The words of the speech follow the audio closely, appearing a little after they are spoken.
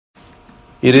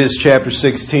It is chapter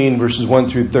 16, verses 1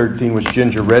 through 13, which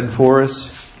Ginger read for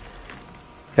us.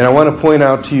 And I want to point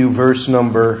out to you verse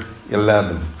number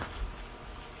 11.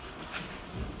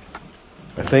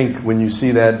 I think when you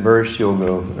see that verse, you'll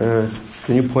go,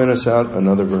 can you point us out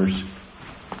another verse?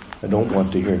 I don't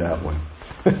want to hear that one.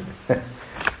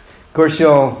 Of course, you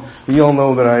all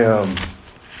know that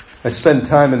I spend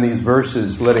time in these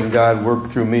verses letting God work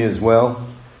through me as well.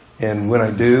 And when I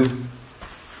do,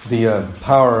 the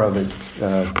power of it,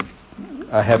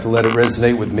 I have to let it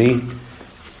resonate with me.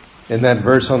 And that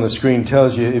verse on the screen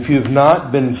tells you, if you've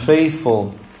not been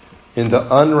faithful in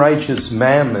the unrighteous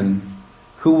mammon,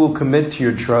 who will commit to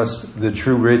your trust the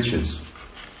true riches?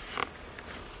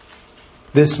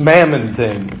 This mammon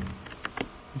thing,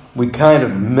 we kind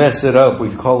of mess it up.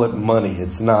 We call it money.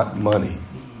 It's not money.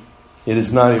 It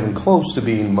is not even close to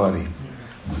being money.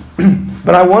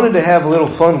 But I wanted to have a little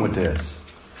fun with this.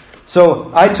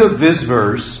 So I took this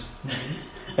verse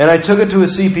and I took it to a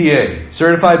CPA,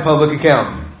 Certified Public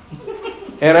Accountant.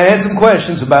 And I had some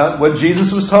questions about what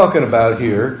Jesus was talking about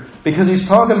here, because he's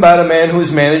talking about a man who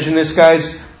was managing this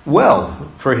guy's wealth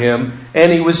for him,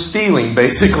 and he was stealing,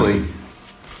 basically.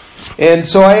 And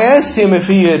so I asked him if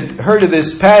he had heard of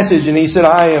this passage, and he said,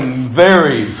 I am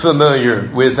very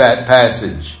familiar with that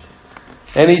passage.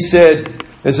 And he said,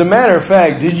 as a matter of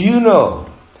fact, did you know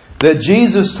that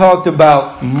Jesus talked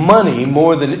about money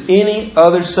more than any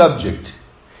other subject?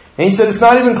 And he said, it's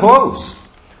not even close.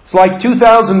 It's like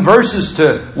 2,000 verses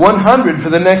to 100 for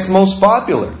the next most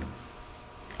popular.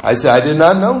 I said, I did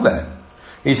not know that.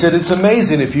 He said, it's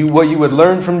amazing what you would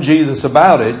learn from Jesus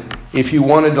about it if you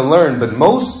wanted to learn. But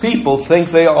most people think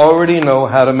they already know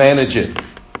how to manage it.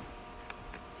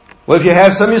 Well, if you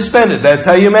have some, you spend it. That's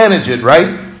how you manage it,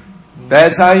 right?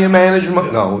 That's how you manage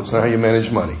money. No, it's not how you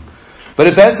manage money. But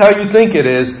if that's how you think it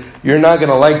is, you're not going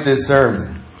to like this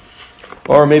sermon.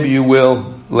 Or maybe you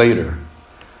will later.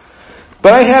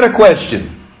 But I had a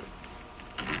question.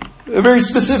 A very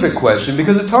specific question,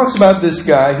 because it talks about this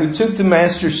guy who took the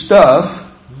master's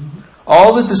stuff,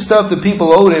 all of the stuff that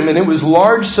people owed him, and it was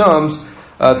large sums,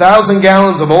 1,000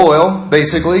 gallons of oil,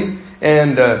 basically,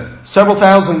 and several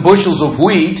thousand bushels of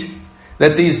wheat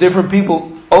that these different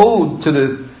people owed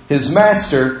to his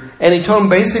master. And he told him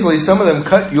basically, some of them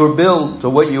cut your bill to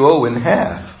what you owe in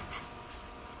half.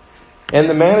 And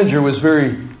the manager was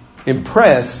very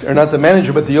impressed, or not the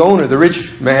manager, but the owner, the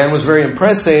rich man was very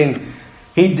impressed, saying,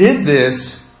 he did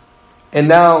this, and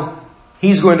now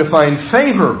he's going to find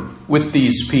favor with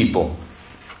these people.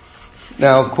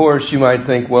 Now, of course, you might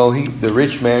think, well, the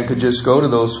rich man could just go to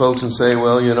those folks and say,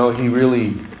 well, he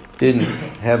really didn't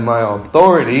have my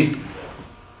authority.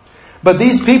 But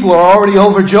these people are already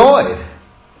overjoyed.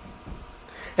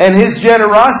 And his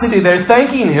generosity, they're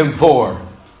thanking him for.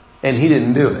 And he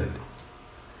didn't do it.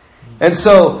 And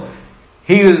so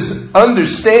he was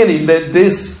understanding that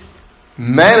this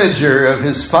manager of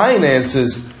his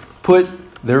finances put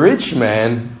the rich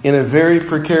man in a very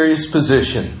precarious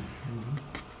position.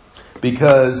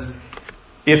 Because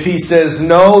if he says,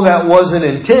 no, that wasn't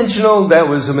intentional, that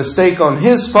was a mistake on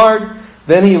his part,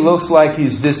 then he looks like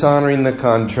he's dishonoring the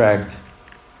contract,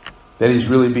 that he's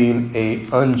really being an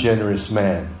ungenerous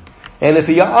man. And if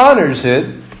he honors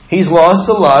it, he's lost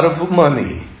a lot of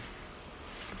money.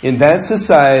 In that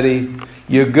society,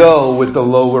 you go with the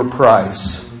lower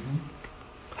price.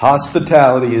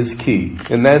 Hospitality is key.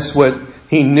 And that's what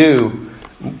he knew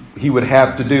he would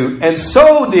have to do. And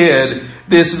so did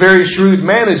this very shrewd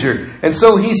manager. And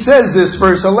so he says this,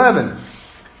 verse 11,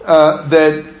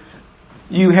 that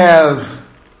you have,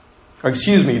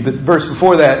 the verse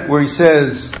before that, where he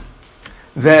says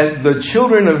that the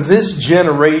children of this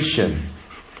generation,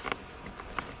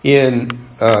 in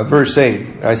verse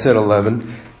 8, I said 11,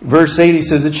 verse 8, he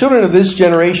says, the children of this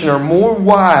generation are more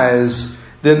wise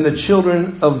than the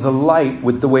children of the light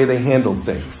with the way they handled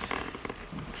things.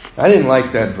 I didn't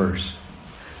like that verse.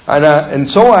 And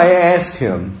so I asked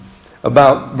him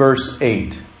about verse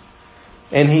 8.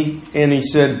 And he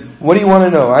said, what do you want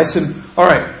to know? I said, all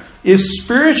right, if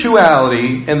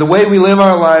spirituality and the way we live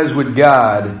our lives with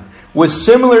God was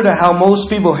similar to how most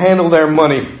people handle their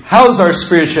money, how's our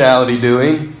spirituality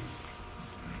doing?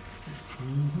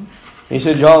 He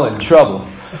said, y'all in trouble.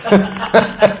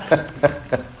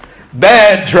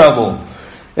 Bad trouble.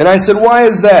 And I said, why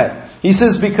is that? He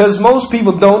says, because most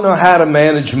people don't know how to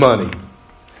manage money.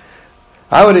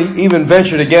 I would have even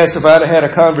ventured to guess if I'd have had a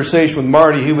conversation with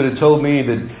Marty, he would have told me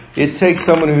that it takes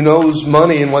someone who knows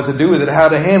money and what to do with it, how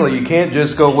to handle it. You can't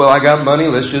just go, well, I got money,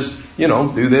 let's just,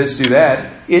 do this, do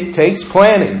that. It takes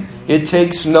planning. It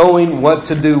takes knowing what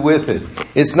to do with it.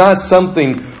 It's not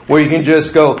something where you can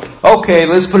just go, okay,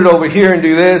 let's put it over here and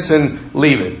do this and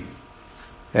leave it.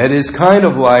 That is kind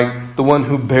of like the one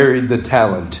who buried the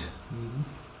talent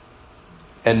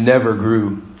and never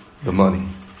grew the money.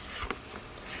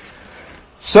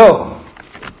 So,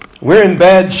 we're in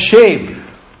bad shape.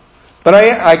 But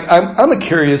I'm a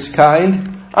curious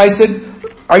kind. I said,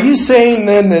 are you saying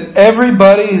then that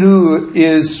everybody who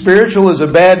is spiritual is a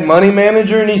bad money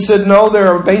manager? And he said, no, there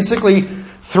are basically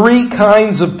 3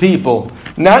 kinds of people,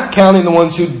 not counting the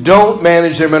ones who don't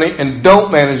manage their money and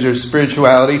don't manage their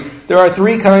spirituality. There are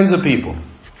 3 kinds of people.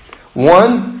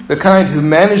 1, the kind who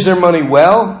manage their money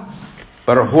well,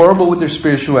 but are horrible with their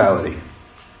spirituality.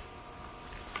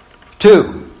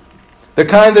 2, the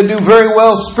kind that do very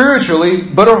well spiritually,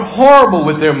 but are horrible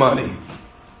with their money.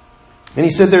 And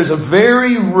he said there's a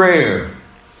very rare,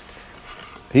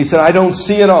 he said I don't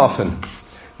see it often,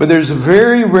 but there's a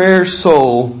very rare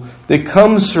soul that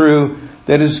comes through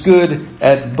that is good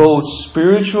at both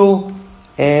spiritual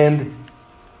and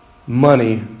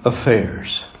money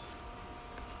affairs.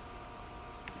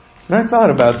 And I thought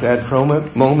about that for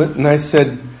a moment, and I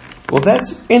said, well,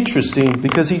 that's interesting,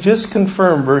 because he just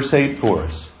confirmed verse 8 for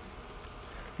us.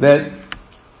 That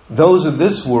those of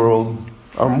this world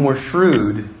are more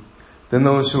shrewd than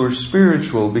those who are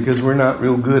spiritual, because we're not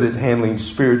real good at handling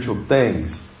spiritual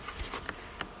things.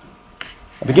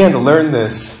 I began to learn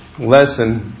this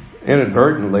lesson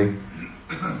inadvertently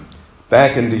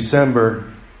back in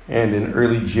December and in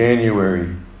early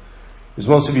January. As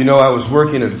most of you know, I was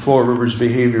working at Four Rivers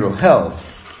Behavioral Health,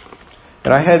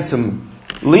 and I had some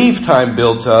leave time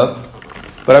built up,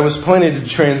 but I was planning to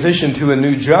transition to a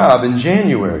new job in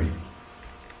January.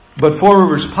 But Four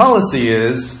Rivers' policy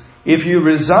is, if you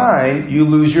resign, you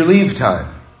lose your leave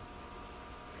time.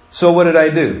 So what did I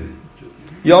do?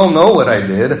 Y'all know what I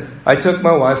did. I took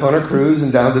my wife on a cruise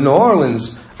and down to New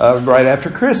Orleans right after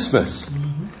Christmas.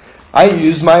 I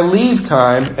used my leave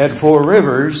time at Four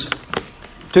Rivers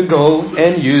to go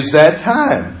and use that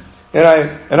time.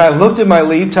 And I looked at my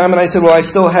leave time and I said, well, I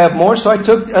still have more. So I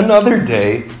took another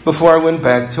day before I went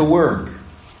back to work.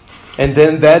 And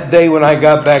then that day when I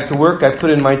got back to work, I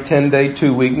put in my 10-day,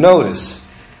 2-week notice.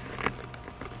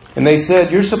 And they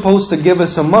said, you're supposed to give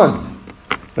us a month.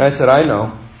 And I said, I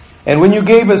know. And when you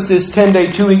gave us this 10-day,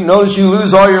 2-week notice, you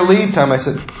lose all your leave time. I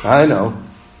said, I know.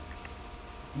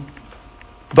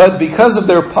 But because of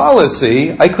their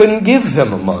policy, I couldn't give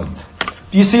them a month.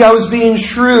 You see, I was being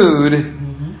shrewd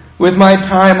with my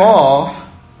time off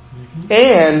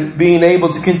and being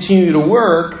able to continue to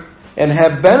work and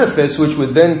have benefits, which would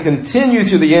then continue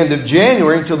through the end of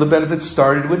January until the benefits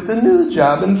started with the new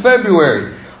job in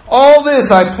February. All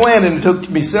this I planned, and it took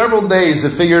me several days to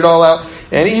figure it all out.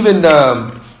 And even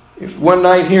one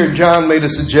night here, John made a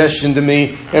suggestion to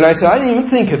me, and I said, I didn't even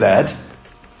think of that.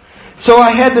 So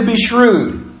I had to be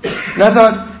shrewd. And I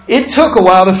thought, it took a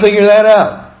while to figure that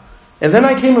out. And then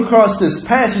I came across this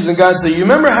passage, and God said, you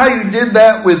remember how you did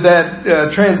that with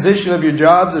that transition of your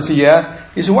jobs? I said, yeah.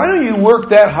 He said, why don't you work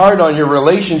that hard on your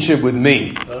relationship with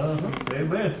me?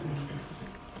 Amen.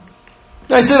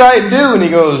 I said, I do. And he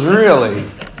goes, really?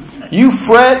 You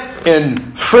fret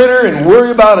and fritter and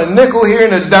worry about a nickel here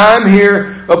and a dime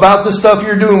here about the stuff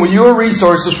you're doing with your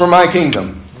resources for my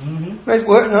kingdom. I said,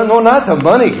 well, no, not the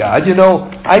money, God. You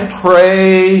know, I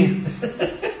pray.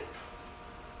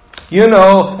 You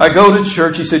know, I go to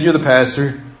church. He said, you're the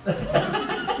pastor.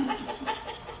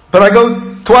 But I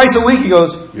go twice a week. He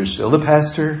goes, you're still the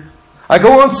pastor. I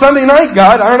go on Sunday night,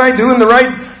 God. Aren't I doing the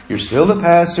right? You're still the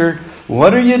pastor.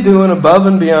 What are you doing above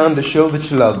and beyond to show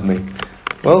that you love me?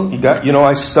 Well,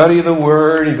 I study the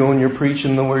Word. You go and you're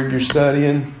preaching the Word you're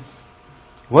studying.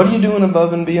 What are you doing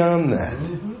above and beyond that?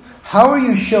 How are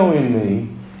you showing me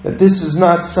that this is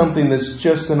not something that's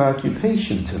just an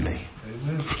occupation to me?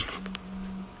 Amen.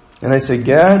 And I say,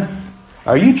 God,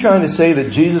 are you trying to say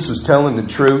that Jesus was telling the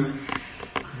truth?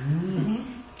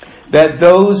 That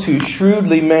those who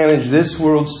shrewdly manage this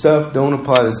world stuff don't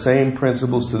apply the same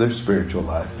principles to their spiritual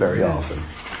life very often.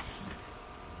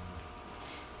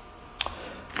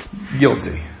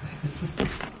 Guilty.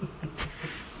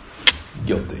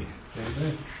 Guilty.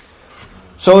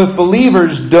 So if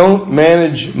believers don't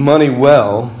manage money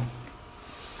well,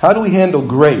 how do we handle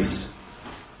grace?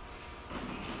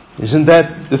 Isn't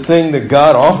that the thing that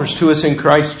God offers to us in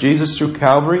Christ Jesus through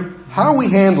Calvary? How are we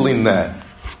handling that?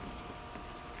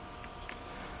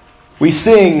 We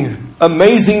sing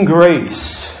Amazing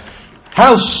Grace.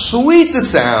 How sweet the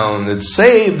sound that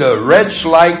saved a wretch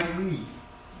like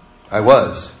I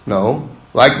was. No,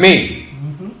 like me.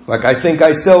 Like I think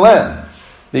I still am.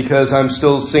 Because I'm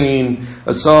still singing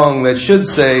a song that should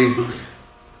say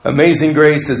Amazing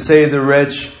Grace that saved the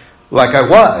wretch like I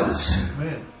was.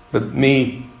 But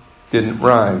me didn't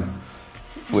rhyme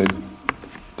with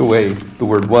the way the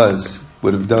word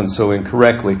would have done so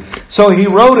incorrectly. So he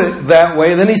wrote it that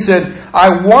way. Then he said,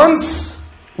 I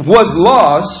once was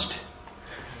lost,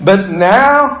 but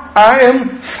now I am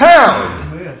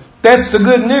found. Amen. That's the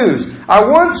good news. I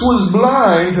once was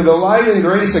blind to the light and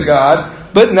grace of God,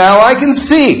 but now I can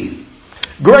see.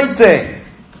 Great thing.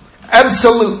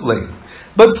 Absolutely.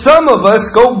 But some of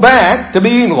us go back to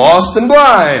being lost and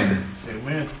blind.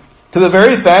 Amen. To the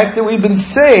very fact that we've been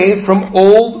saved from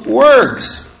old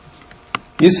works.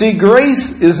 You see,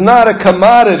 grace is not a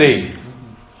commodity.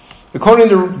 According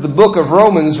to the book of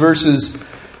Romans, verses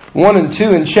 1 and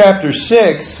 2 in chapter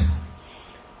 6,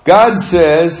 God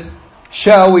says,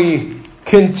 shall we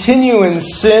continue in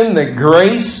sin that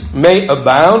grace may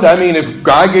abound? I mean, if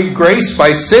I get grace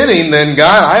by sinning, then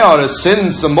God, I ought to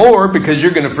sin some more because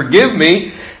you're going to forgive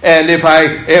me. And if I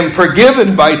am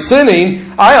forgiven by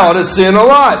sinning, I ought to sin a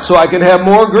lot so I can have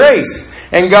more grace.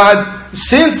 And God,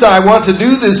 since I want to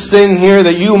do this thing here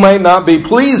that you might not be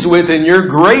pleased with and your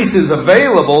grace is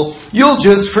available, you'll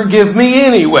just forgive me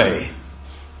anyway.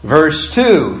 Verse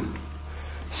 2,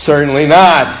 certainly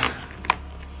not.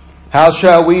 How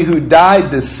shall we who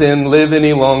died to sin live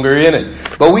any longer in it?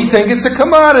 But we think it's a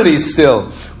commodity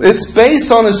still. It's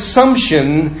based on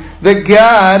assumption that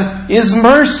God is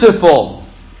merciful.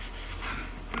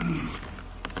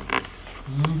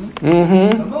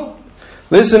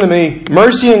 Listen to me.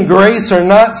 Mercy and grace are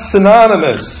not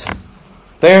synonymous.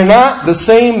 They are not the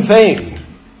same thing.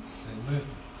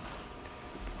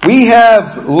 We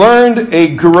have learned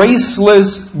a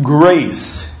graceless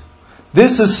grace.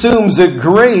 This assumes that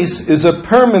grace is a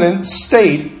permanent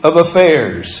state of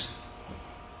affairs.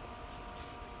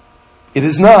 It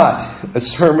is not a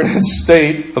permanent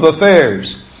state of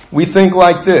affairs. We think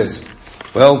like this.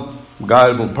 Well,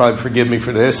 God will probably forgive me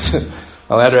for this.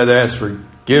 I'd rather ask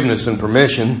forgiveness and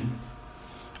permission.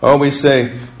 Or we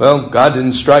say, well, God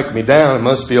didn't strike me down. It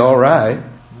must be all right.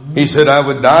 He said I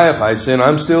would die if I sin.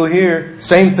 I'm still here.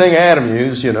 Same thing Adam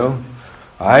used, you know.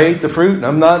 I ate the fruit and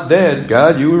I'm not dead.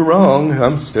 God, you were wrong.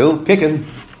 I'm still kicking.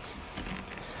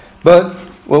 But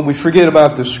what we forget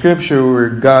about the Scripture, where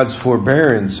God's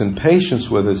forbearance and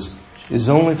patience with us is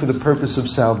only for the purpose of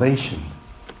salvation.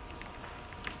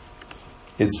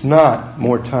 It's not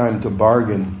more time to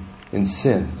bargain in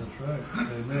sin. That's right.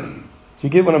 Amen. Do you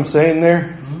get what I'm saying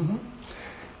there? Mm-hmm.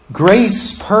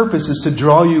 Grace's purpose is to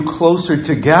draw you closer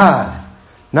to God,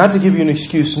 not to give you an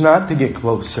excuse not to get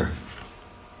closer.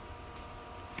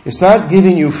 It's not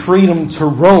giving you freedom to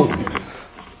roam.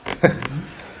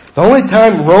 The only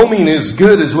time roaming is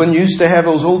good is when you used to have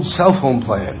those old cell phone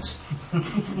plans. And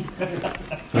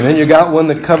then you got one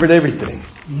that covered everything.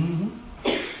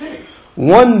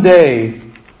 One day,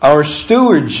 our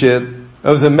stewardship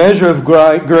of the measure of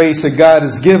grace that God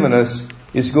has given us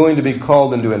is going to be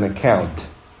called into an account.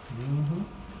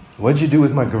 What'd you do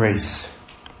with my grace?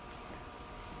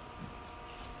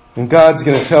 And God's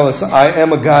going to tell us, I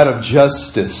am a God of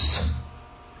justice.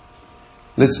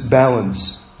 Let's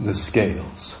balance the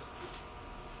scales.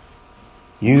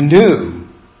 You knew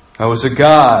I was a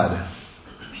God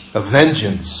of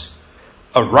vengeance,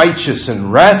 a righteous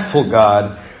and wrathful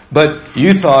God, but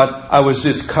you thought I was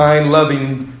this kind,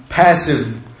 loving,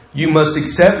 passive, you must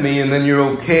accept me and then you're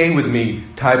okay with me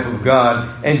type of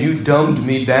God. And you dumbed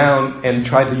me down and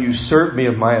tried to usurp me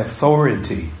of my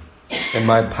authority and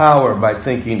my power by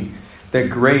thinking that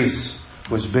grace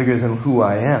was bigger than who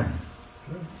I am.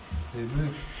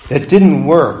 Amen. It didn't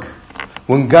work.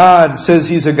 When God says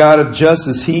He's a God of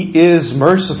justice, He is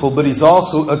merciful, but He's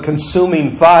also a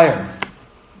consuming fire.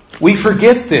 We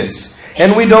forget this.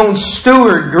 And we don't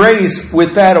steward grace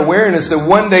with that awareness that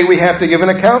one day we have to give an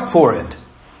account for it.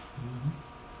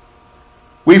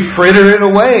 We fritter it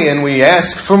away and we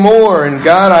ask for more. And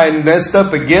God, I messed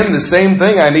up again. The same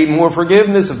thing. I need more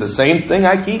forgiveness of the same thing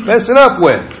I keep messing up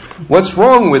with. What's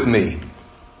wrong with me?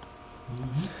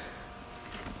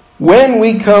 When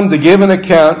we come to give an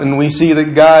account and we see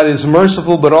that God is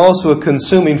merciful but also a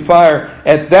consuming fire,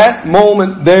 at that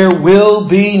moment there will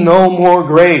be no more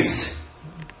grace.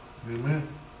 Amen.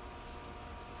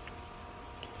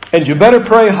 And you better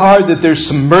pray hard that there's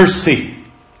some mercy.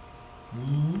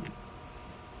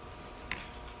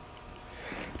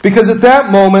 Because at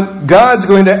that moment, God's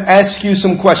going to ask you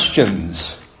some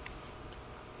questions.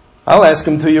 I'll ask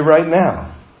them to you right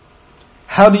now.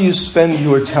 How do you spend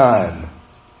your time?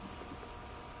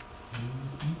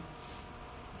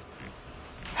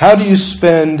 How do you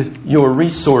spend your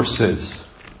resources?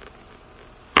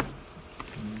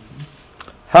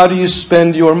 How do you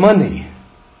spend your money?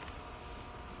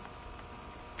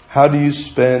 How do you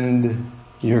spend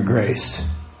your grace?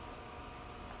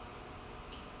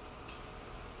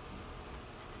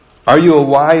 Are you a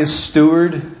wise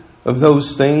steward of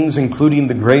those things, including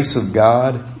the grace of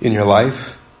God in your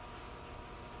life?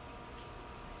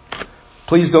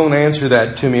 Please don't answer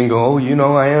that to me and go,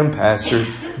 oh, I am, Pastor.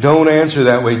 Don't answer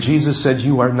that way. Jesus said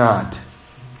you are not.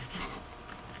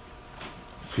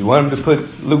 If you want him to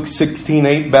put Luke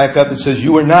 16:8 back up, it says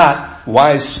you are not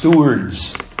wise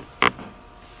stewards.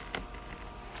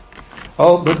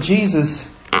 Oh, but Jesus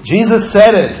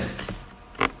said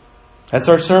it. That's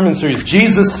our sermon series.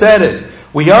 Jesus said it.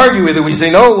 We argue with it. We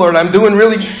say, no, Lord, I'm doing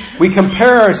really... We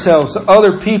compare ourselves to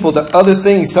other people, to other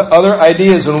things, to other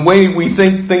ideas and the way we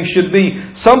think things should be.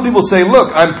 Some people say,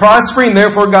 look, I'm prospering,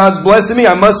 therefore God's blessing me.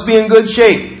 I must be in good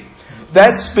shape.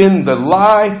 That's been the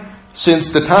lie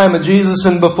since the time of Jesus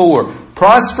and before.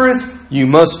 Prosperous, you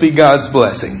must be God's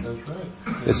blessing. That's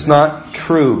right. It's not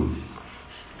true.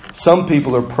 Some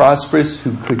people are prosperous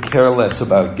who could care less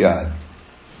about God.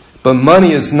 But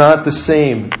money is not the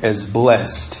same as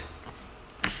blessed.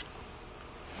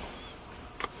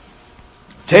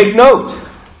 Take note.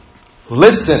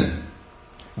 Listen.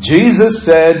 Jesus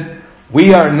said,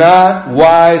 we are not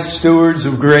wise stewards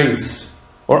of grace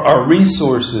or our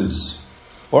resources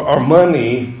or our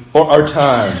money or our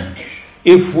time.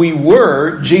 If we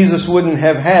were, Jesus wouldn't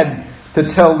have had to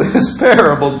tell this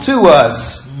parable to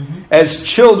us as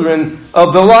children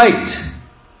of the light.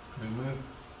 Amen.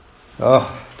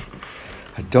 Oh,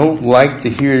 I don't like to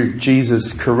hear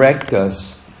Jesus correct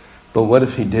us, but what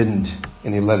if he didn't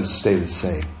and he let us stay the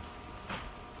same?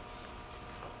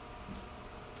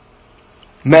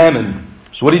 Mammon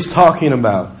is what he's talking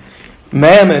about.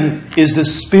 Mammon is the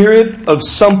spirit of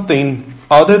something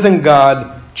other than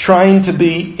God trying to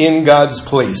be in God's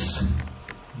place.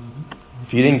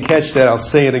 If you didn't catch that, I'll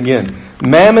say it again.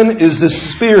 Mammon is the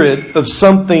spirit of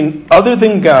something other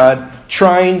than God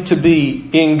trying to be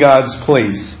in God's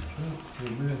place.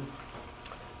 Amen.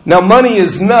 Now, money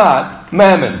is not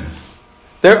mammon.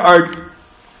 There are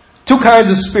two kinds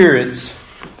of spirits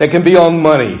that can be on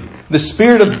money. The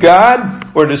spirit of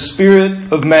God or the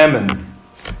spirit of mammon.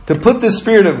 To put the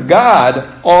spirit of God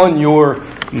on your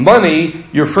money,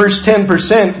 your first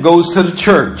 10% goes to the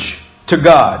church, to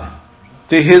God,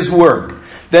 to His work.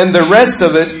 Then the rest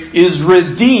of it is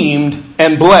redeemed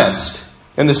and blessed.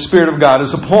 And the Spirit of God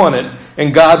is upon it.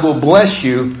 And God will bless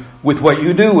you with what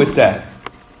you do with that.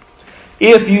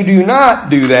 If you do not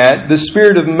do that, the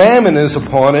spirit of mammon is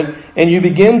upon it. And you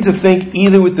begin to think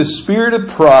either with the spirit of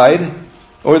pride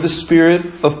or the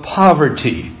spirit of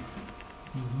poverty.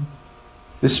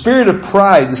 The spirit of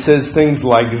pride says things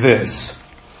like this.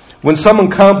 When someone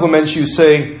compliments you,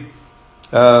 say,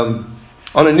 on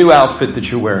a new outfit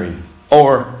that you're wearing,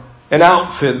 or an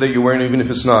outfit that you're wearing, even if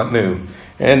it's not new.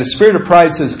 And the spirit of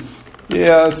pride says,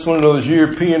 yeah, it's one of those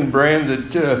European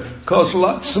brands that cost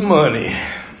lots of money.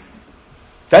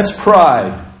 That's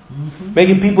pride.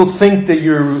 Making people think that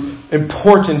you're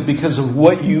important because of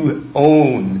what you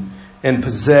own and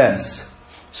possess.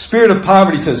 Spirit of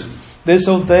poverty says, this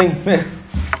old thing,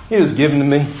 it was given to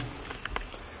me.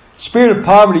 Spirit of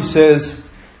poverty says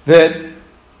that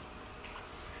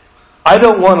I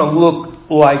don't want to look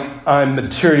like I'm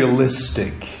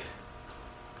materialistic.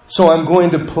 So I'm going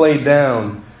to play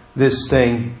down this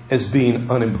thing as being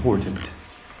unimportant.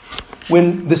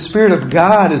 When the Spirit of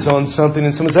God is on something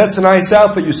and someone says, that's a nice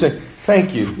outfit, you say,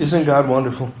 thank you. Isn't God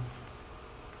wonderful?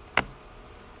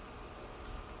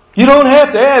 You don't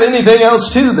have to add anything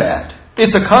else to that.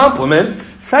 It's a compliment.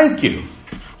 Thank you.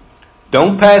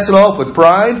 Don't pass it off with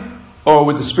pride or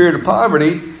with the spirit of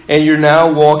poverty, and you're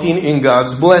now walking in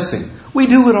God's blessing. We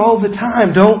do it all the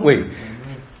time, don't we?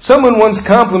 Someone once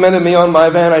complimented me on my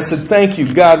van. I said, thank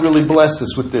you. God really blessed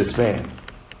us with this van.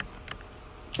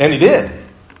 And He did.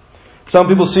 Some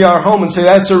people see our home and say,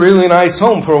 that's a really nice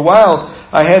home. For a while,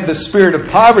 I had the spirit of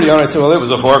poverty on it. I said, well, it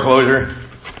was a foreclosure.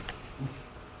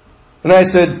 And I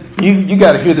said, you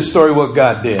got to hear the story of what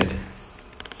God did.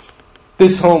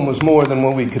 This home was more than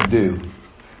what we could do.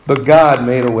 But God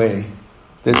made a way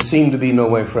that seemed to be no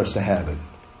way for us to have it.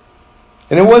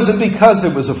 And it wasn't because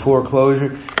it was a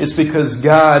foreclosure. It's because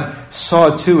God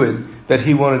saw to it that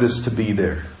He wanted us to be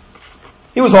there.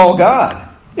 It was all God.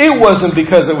 It wasn't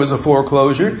because it was a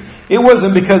foreclosure. It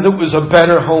wasn't because it was a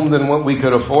better home than what we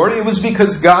could afford. It was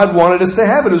because God wanted us to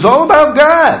have it. It was all about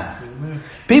God. Amen.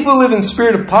 People who live in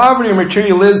spirit of poverty or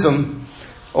materialism,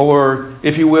 or,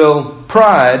 if you will,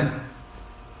 pride,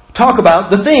 talk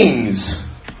about the things.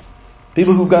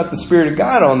 People who got the Spirit of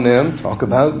God on them talk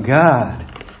about God.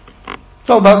 It's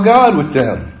all about God with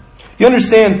them. You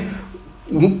understand,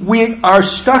 we are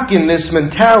stuck in this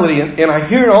mentality, and I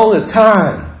hear it all the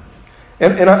time.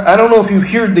 And I don't know if you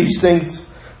hear these things,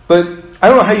 but I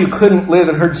don't know how you couldn't live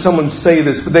and heard someone say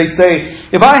this, but they say,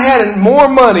 if I had more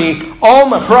money, all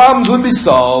my problems would be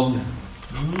solved.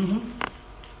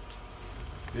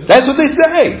 That's what they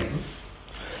say.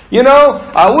 You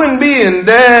know, I wouldn't be in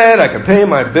debt. I could pay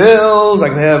my bills. I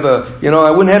could have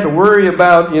I wouldn't have to worry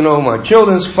about, my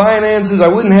children's finances. I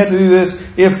wouldn't have to do this.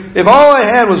 If all I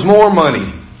had was more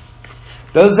money.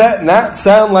 Does that not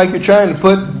sound like you're trying to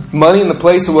put money in the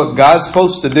place of what God's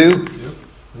supposed to do?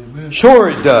 Sure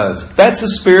it does. That's the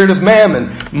spirit of mammon.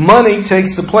 Money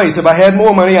takes the place. If I had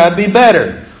more money, I'd be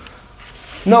better.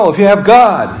 No, if you have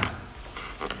God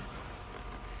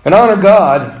and honor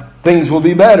God, things will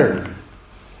be better.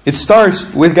 It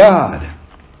starts with God.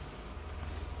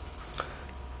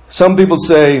 Some people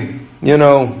say,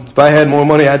 if I had more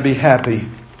money, I'd be happy.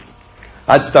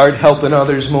 I'd start helping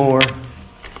others more.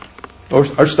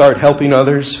 Or start helping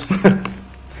others.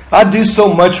 I'd do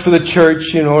so much for the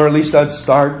church, or at least I'd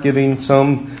start giving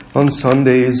some on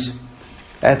Sundays.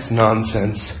 That's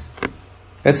nonsense.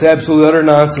 That's absolute utter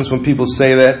nonsense when people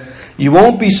say that. You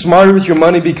won't be smarter with your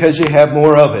money because you have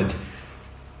more of it.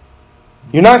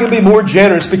 You're not going to be more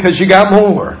generous because you got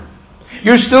more.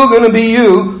 You're still going to be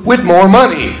you with more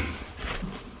money.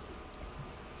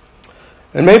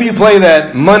 And maybe you play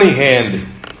that money hand.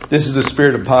 This is the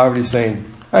spirit of poverty saying,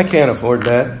 I can't afford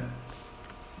that.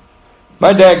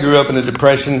 My dad grew up in a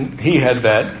depression. He had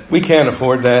that. We can't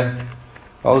afford that.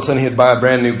 All of a sudden he'd buy a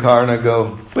brand new car and I'd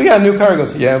go, we got a new car. He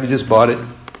goes, yeah, we just bought it.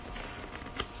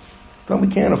 But we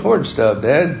can't afford stuff,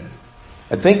 Dad.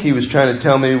 I think he was trying to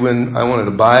tell me when I wanted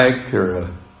a bike or a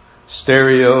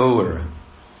stereo or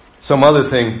some other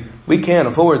thing, we can't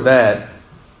afford that.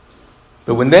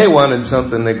 But when they wanted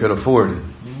something, they could afford it.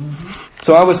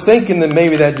 So I was thinking that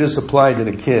maybe that just applied to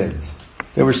the kids.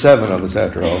 There were 7 of us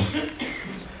after all.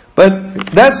 But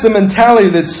that's the mentality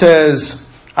that says,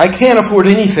 I can't afford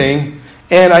anything,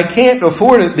 and I can't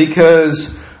afford it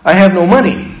because I have no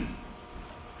money.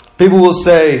 People will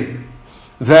say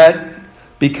that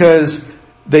because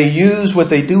they use what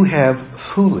they do have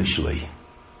foolishly.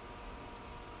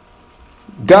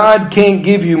 God can't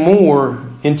give you more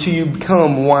until you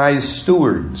become wise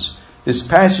stewards. This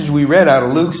passage we read out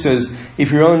of Luke says,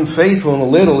 if you're unfaithful in a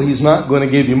little, He's not going to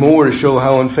give you more to show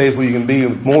how unfaithful you can be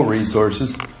with more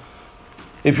resources.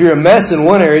 If you're a mess in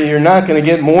one area, you're not going to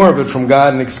get more of it from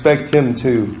God and expect Him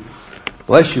to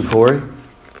bless you for it.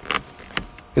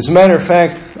 As a matter of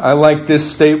fact, I like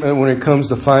this statement when it comes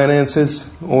to finances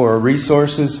or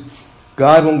resources.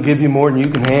 God won't give you more than you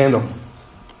can handle.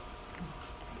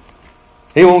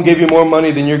 He won't give you more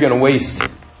money than you're going to waste.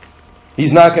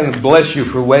 He's not going to bless you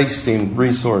for wasting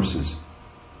resources.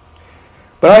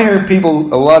 But I hear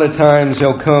people a lot of times,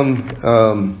 they'll come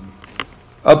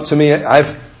up to me.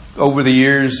 Over the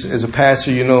years, as a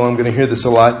pastor, I'm going to hear this a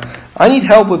lot. I need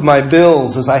help with my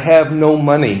bills as I have no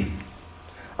money.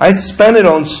 I spend it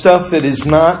on stuff that is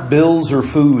not bills or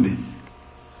food.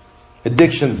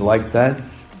 Addictions like that.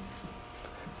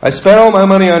 I spend all my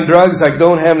money on drugs. I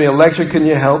don't have any electric. Can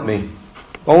you help me?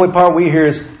 The only part we hear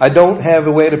is, I don't have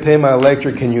a way to pay my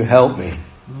electric. Can you help me?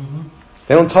 Mm-hmm.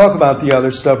 They don't talk about the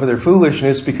other stuff of their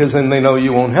foolishness because then they know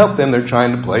you won't help them. They're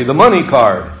trying to play the money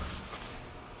card.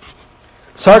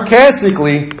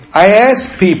 Sarcastically, I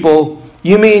ask people,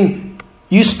 you mean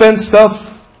you spend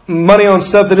money on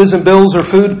stuff that isn't bills or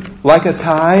food, like a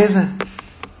tithe?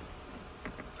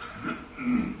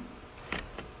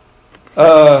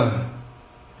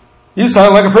 You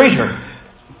sound like a preacher.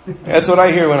 That's what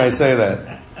I hear when I say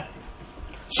that.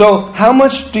 So, how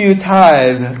much do you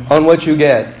tithe on what you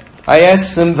get? I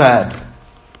ask them that.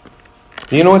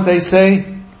 Do you know what they say?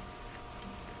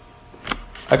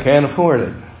 I can't afford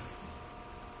it.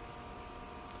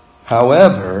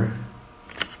 However,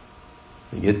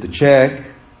 they get the check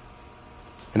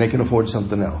and they can afford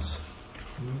something else.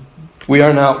 We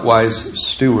are not wise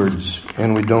stewards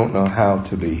and we don't know how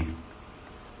to be.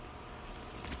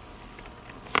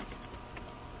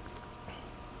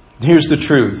 Here's the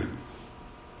truth.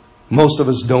 Most of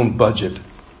us don't budget.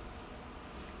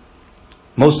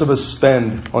 Most of us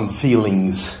spend on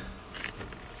feelings.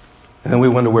 And then we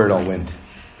wonder where it all went.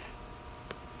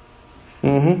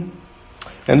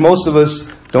 And most of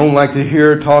us don't like to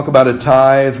hear talk about a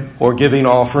tithe or giving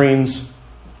offerings.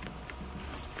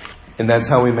 And that's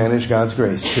how we manage God's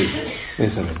grace too,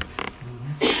 isn't it?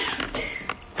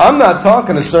 I'm not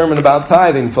talking a sermon about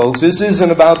tithing, folks. This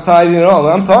isn't about tithing at all.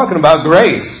 I'm talking about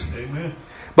grace. Amen.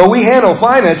 But we handle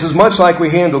finances much like we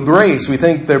handle grace. We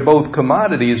think they're both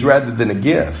commodities rather than a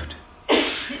gift.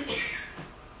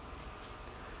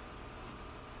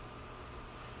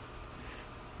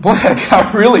 Boy, I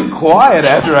got really quiet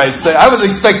after I said, I was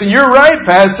expecting, you're right,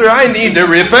 Pastor, I need to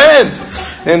repent.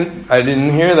 And I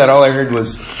didn't hear that. All I heard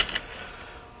was,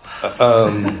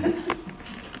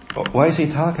 why is he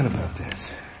talking about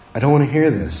this? I don't want to hear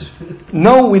this.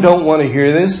 No, we don't want to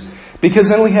hear this, because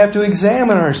then we have to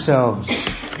examine ourselves.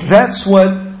 That's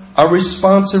what our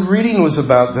responsive reading was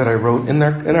about that I wrote in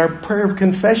our prayer of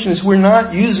confession. Is we're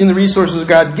not using the resources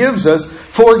God gives us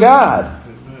for God.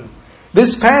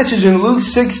 This passage in Luke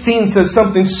 16 says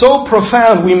something so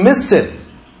profound we miss it.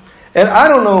 And I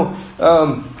don't know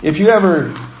if you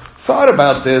ever thought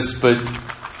about this, but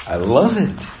I love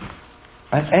it.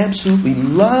 I absolutely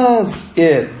love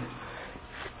it.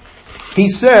 He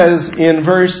says in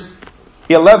verse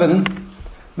 11,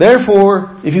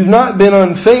 therefore, if you've not been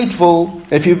unfaithful,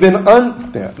 if you've been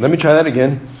let me try that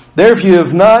again. Therefore, if you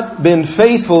have not been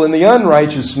faithful in the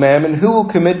unrighteous mammon, who will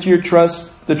commit to your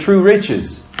trust the true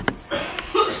riches?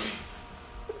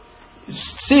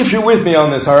 See if you're with me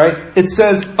on this, all right? It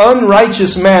says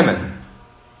unrighteous mammon.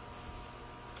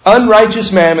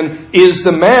 Unrighteous mammon is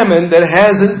the mammon that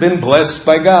hasn't been blessed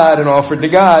by God and offered to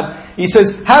God. He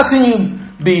says, how can you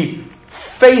be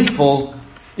faithful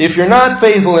if you're not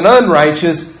faithful and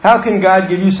unrighteous? How can God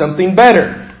give you something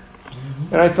better?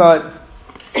 And I thought,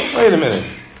 wait a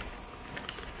minute.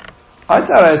 I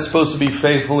thought I was supposed to be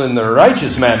faithful in the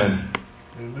righteous mammon.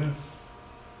 Amen.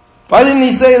 Why didn't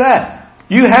he say that?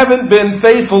 You haven't been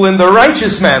faithful in the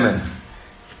righteous mammon.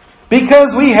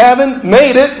 Because we haven't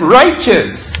made it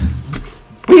righteous.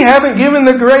 We haven't given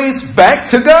the grace back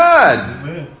to God.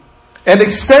 Amen. And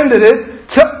extended it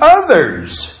to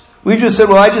others. We just said,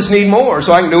 well, I just need more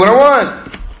so I can do what I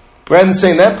want. Rather than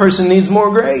saying that person needs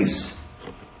more grace.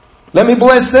 Let me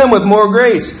bless them with more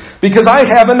grace. Because I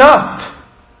have enough.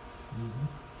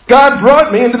 God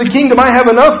brought me into the kingdom. I have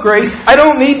enough grace. I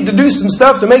don't need to do some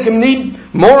stuff to make Him need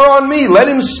more on me. Let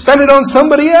Him spend it on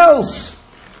somebody else.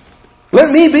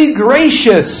 Let me be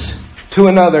gracious to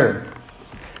another.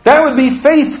 That would be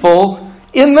faithful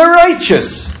in the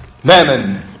righteous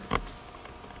mammon.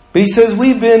 But he says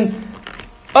we've been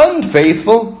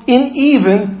unfaithful in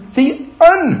even the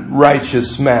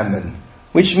unrighteous mammon.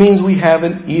 Which means we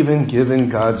haven't even given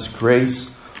God's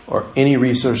grace or any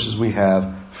resources we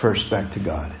have first back to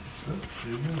God.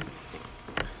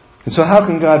 And so how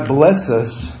can God bless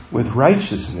us with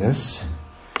righteousness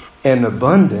and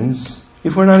abundance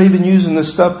if we're not even using the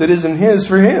stuff that isn't His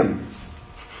for Him?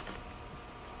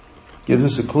 Gives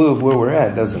us a clue of where we're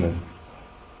at, doesn't it?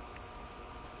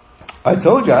 I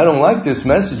told you I don't like this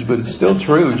message, but it's still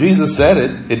true. Jesus said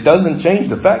it. It doesn't change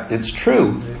the fact it's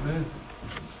true. Amen.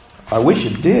 I wish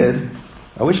it did.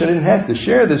 I wish I didn't have to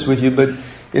share this with you, but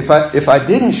if I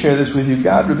didn't share this with you,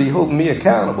 God would be holding me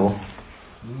accountable.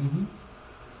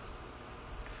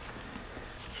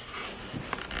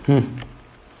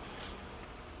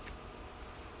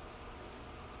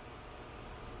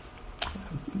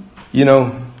 You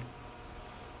know,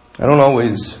 I don't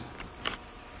always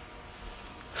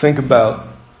think about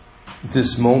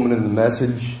this moment in the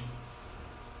message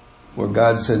where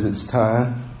God says it's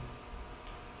time,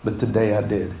 but today I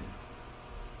did.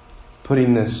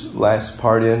 Putting this last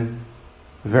part in,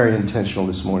 very intentional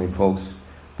this morning, folks,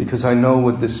 because I know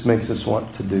what this makes us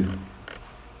want to do.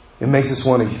 It makes us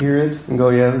want to hear it and go,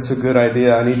 yeah, that's a good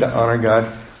idea. I need to honor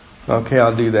God. Okay,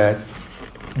 I'll do that.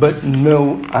 But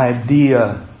no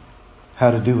idea how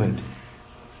to do it.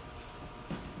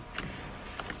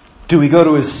 Do we go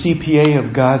to a CPA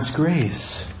of God's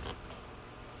grace?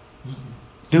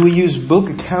 Do we use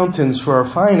book accountants for our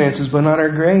finances but not our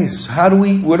grace?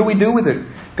 What do we do with it?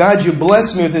 God, you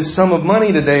blessed me with this sum of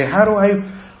money today.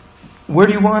 Where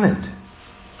do you want it?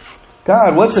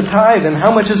 God, what's a tithe and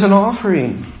how much is an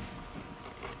offering?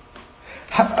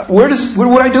 What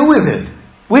would I do with it?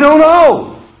 We don't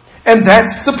know. And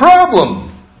that's the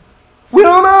problem. We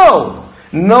don't know.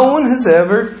 No one has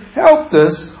ever helped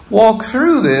us walk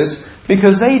through this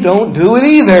because they don't do it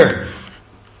either.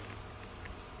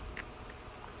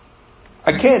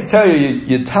 I can't tell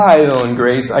you tithe on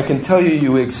grace. I can tell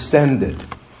you extend it.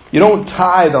 You don't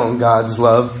tithe on God's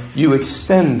love. You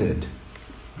extend it.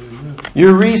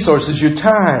 Your resources, your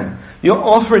time. You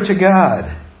offer it to God.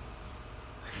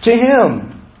 To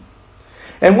Him.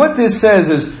 And what this says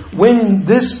is when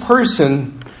this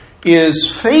person is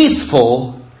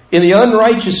faithful in the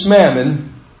unrighteous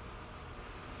mammon,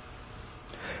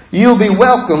 you'll be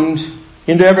welcomed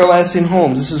into everlasting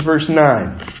homes. This is verse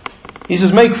 9. He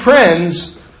says, make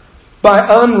friends by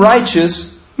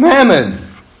unrighteous mammon.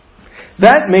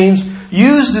 That means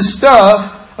use the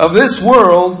stuff of this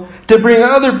world to bring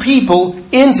other people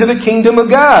into the kingdom of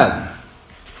God.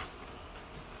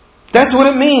 That's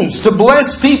what it means, to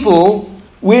bless people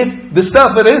with the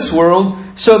stuff of this world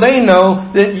so they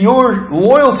know that your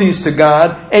loyalty is to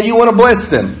God and you want to bless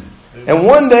them. And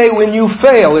one day when you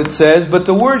fail, it says, but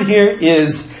the word here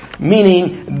is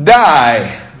meaning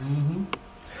die.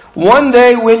 One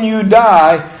day when you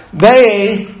die,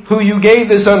 they who you gave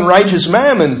this unrighteous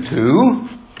mammon to,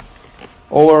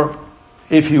 or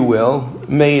if you will,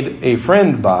 made a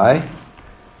friend by,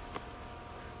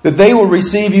 that they will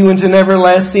receive you into an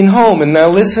everlasting home. And now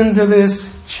listen to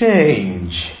this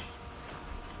change.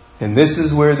 And this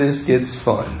is where this gets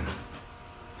fun.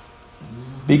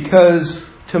 Because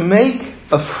to make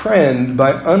a friend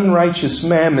by unrighteous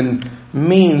mammon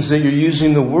means that you're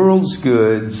using the world's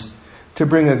goods to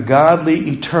bring a godly,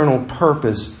 eternal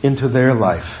purpose into their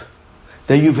life.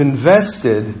 That you've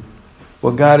invested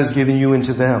what God has given you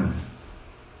into them.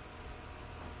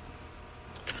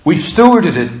 We've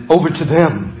stewarded it over to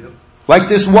them. Like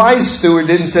this wise steward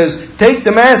did and says, take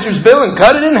the master's bill and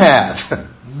cut it in half.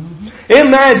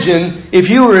 Imagine if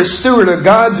you were a steward of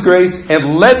God's grace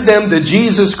and led them to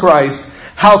Jesus Christ,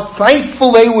 how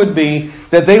thankful they would be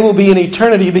that they will be in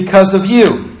eternity because of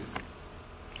you.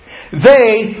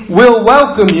 They will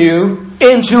welcome you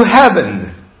into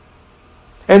heaven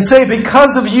and say,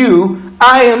 because of you,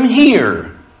 I am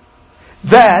here.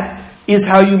 That is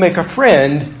how you make a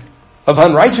friend of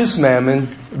unrighteous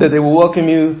mammon, that they will welcome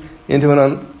you into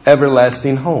an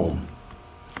everlasting home.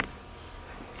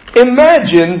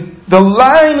 Imagine the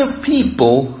line of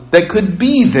people that could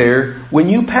be there when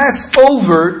you pass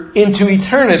over into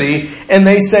eternity and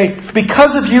they say,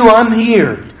 because of you, I'm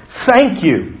here. Thank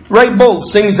you. Ray Bolt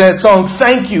sings that song,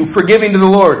 thank you for giving to the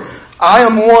Lord. I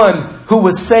am one who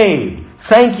was saved.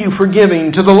 Thank you for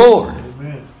giving to the Lord.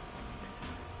 Amen.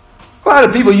 A lot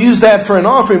of people use that for an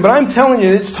offering, but I'm telling you,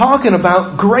 it's talking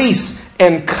about grace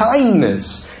and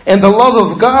kindness and the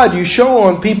love of God you show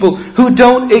on people who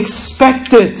don't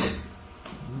expect it.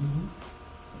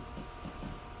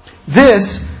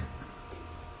 This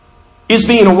is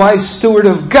being a wise steward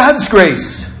of God's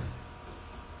grace.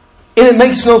 And it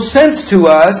makes no sense to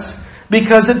us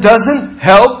because it doesn't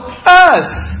help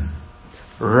us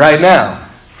right now.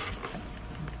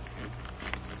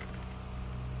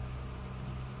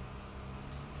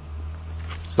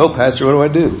 So, Pastor, what do I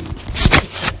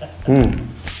do?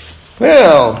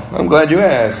 Well, I'm glad you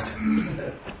asked.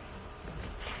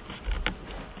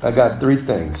 I got 3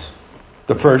 things.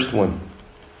 The first one,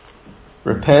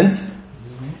 repent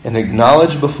and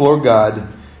acknowledge before God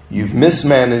you've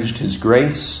mismanaged His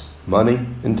grace, money,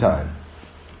 and time.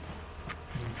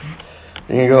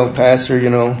 And you go, Pastor,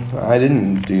 I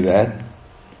didn't do that.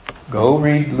 Go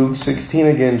read Luke 16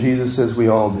 again. Jesus says we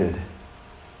all did.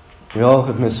 We all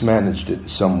have mismanaged it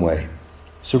some way.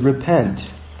 So repent.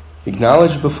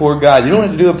 Acknowledge before God. You don't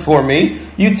have to do it before me.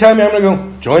 You tell me, I'm going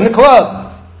to go join the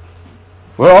club.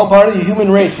 We're all part of the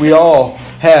human race. We all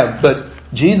have. But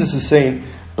Jesus is saying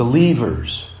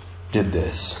believers did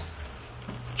this.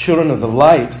 Children of the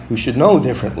light who should know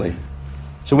differently.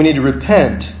 So we need to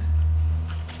repent.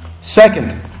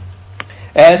 Second,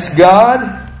 ask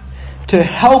God to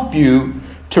help you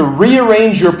to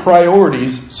rearrange your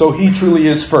priorities so He truly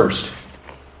is first.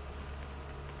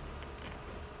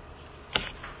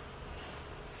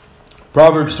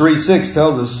 Proverbs 3:6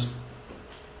 tells us,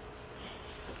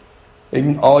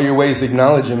 in all your ways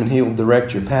acknowledge Him and He will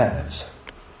direct your paths.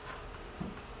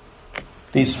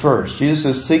 He's first. Jesus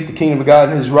says, seek the kingdom of God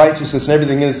and His righteousness, and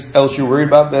everything else you're worried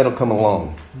about, that'll come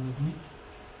along.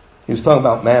 He was talking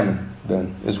about mammon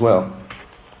then as well.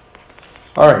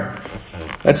 Alright.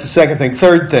 That's the second thing.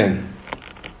 Third thing.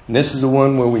 And this is the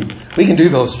one where we can do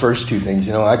those first 2 things.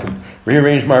 I can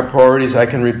rearrange my priorities. I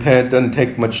can repent. Doesn't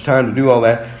take much time to do all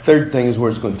that. Third thing is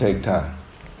where it's going to take time.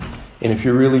 And if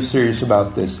you're really serious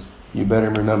about this, you better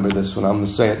remember this one. I'm going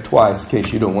to say it twice in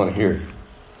case you don't want to hear it.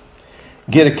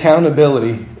 Get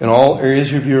accountability in all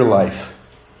areas of your life.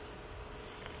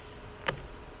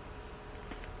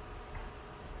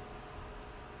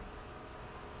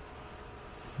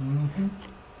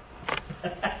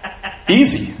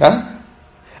 Easy, huh?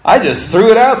 I just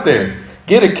threw it out there.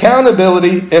 Get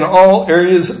accountability in all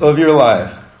areas of your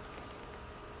life.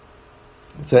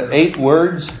 It's that 8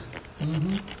 words.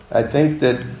 I think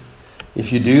that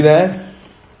if you do that,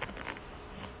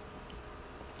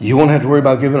 you won't have to worry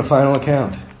about giving a final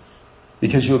account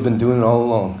because you've been doing it all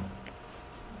along.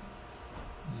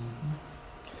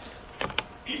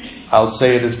 I'll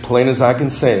say it as plain as I can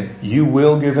say it. You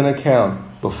will give an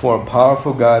account before a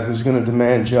powerful God who's going to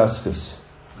demand justice.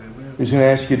 Amen. Who's going to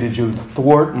ask you, did you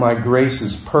thwart my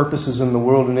grace's purposes in the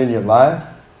world and in your life?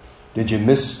 Did you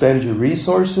misspend your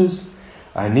resources?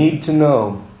 I need to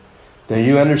know that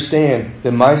you understand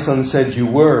that my son said you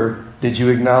were. Did you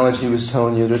acknowledge he was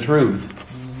telling you the truth?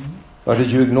 Or did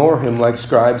you ignore him like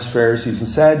scribes, Pharisees, and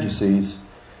Sadducees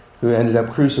who ended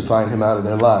up crucifying him out of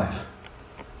their life.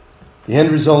 The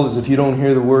end result is if you don't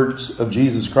hear the words of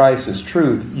Jesus Christ as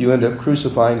truth, you end up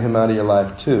crucifying him out of your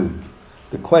life too.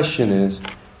 The question is,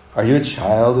 are you a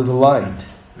child of the light?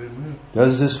 Amen.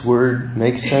 Does this word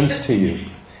make sense to you?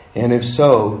 And if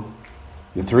so,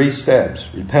 the 3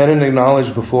 steps. Repent and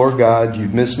acknowledge before God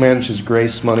you've mismanaged His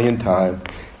grace, money, and time.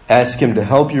 Ask Him to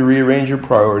help you rearrange your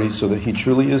priorities so that He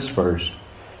truly is first.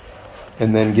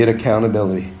 And then get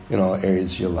accountability in all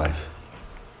areas of your life.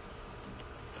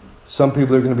 Some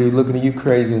people are going to be looking at you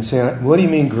crazy and saying, what do you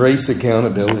mean grace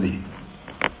accountability?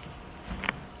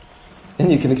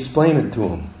 And you can explain it to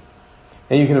them.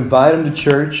 And you can invite them to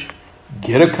church.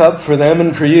 Get a cup for them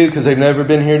and for you because they've never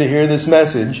been here to hear this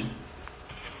message.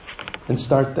 And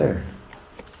start there.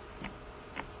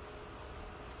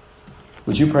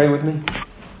 Would you pray with me?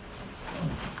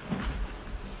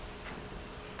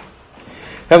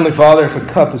 Heavenly Father, if a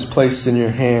cup is placed in your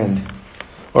hand,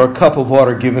 or a cup of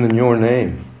water given in your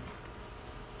name,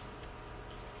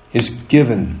 is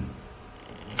given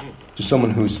to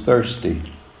someone who's thirsty,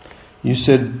 you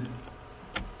said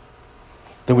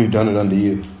that we've done it unto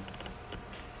you.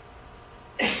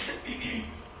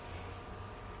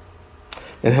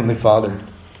 And Heavenly Father,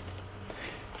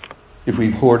 if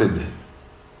we've hoarded,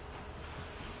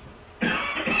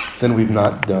 then we've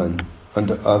not done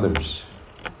unto others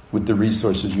with the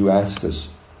resources you asked us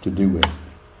to do with.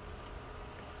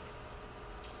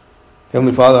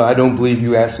 Heavenly Father, I don't believe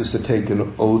you asked us to take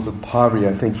an oath of poverty.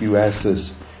 I think you asked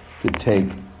us to take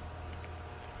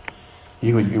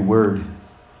you at your word.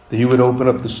 That you would open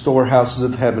up the storehouses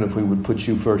of heaven if we would put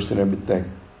you first in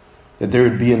everything. That there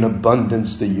would be an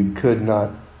abundance that you could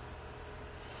not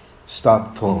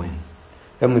stop flowing.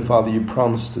 Heavenly Father, you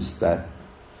promised us that.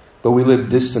 But we live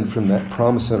distant from that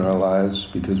promise in our lives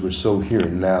because we're so here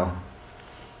and now.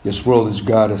 This world has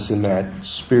got us in that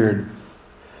spirit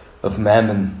of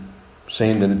mammon,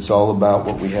 saying that it's all about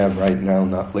what we have right now,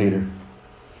 not later.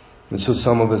 And so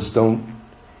some of us don't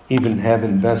even have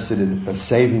invested in a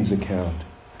savings account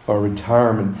or a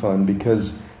retirement fund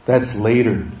because that's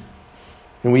later.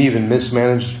 And we even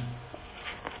mismanage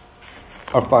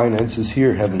our finances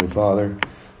here, Heavenly Father.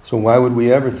 So why would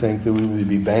we ever think that we would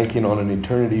be banking on an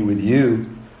eternity with you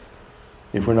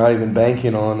if we're not even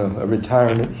banking on a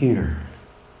retirement here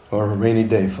or a rainy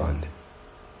day fund?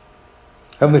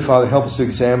 Heavenly Father, help us to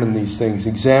examine these things.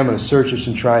 Examine us, search us,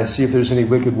 and try us. See if there's any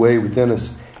wicked way within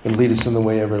us and lead us in the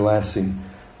way everlasting.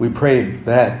 We pray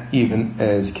that even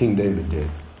as King David did.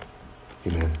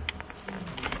 Amen.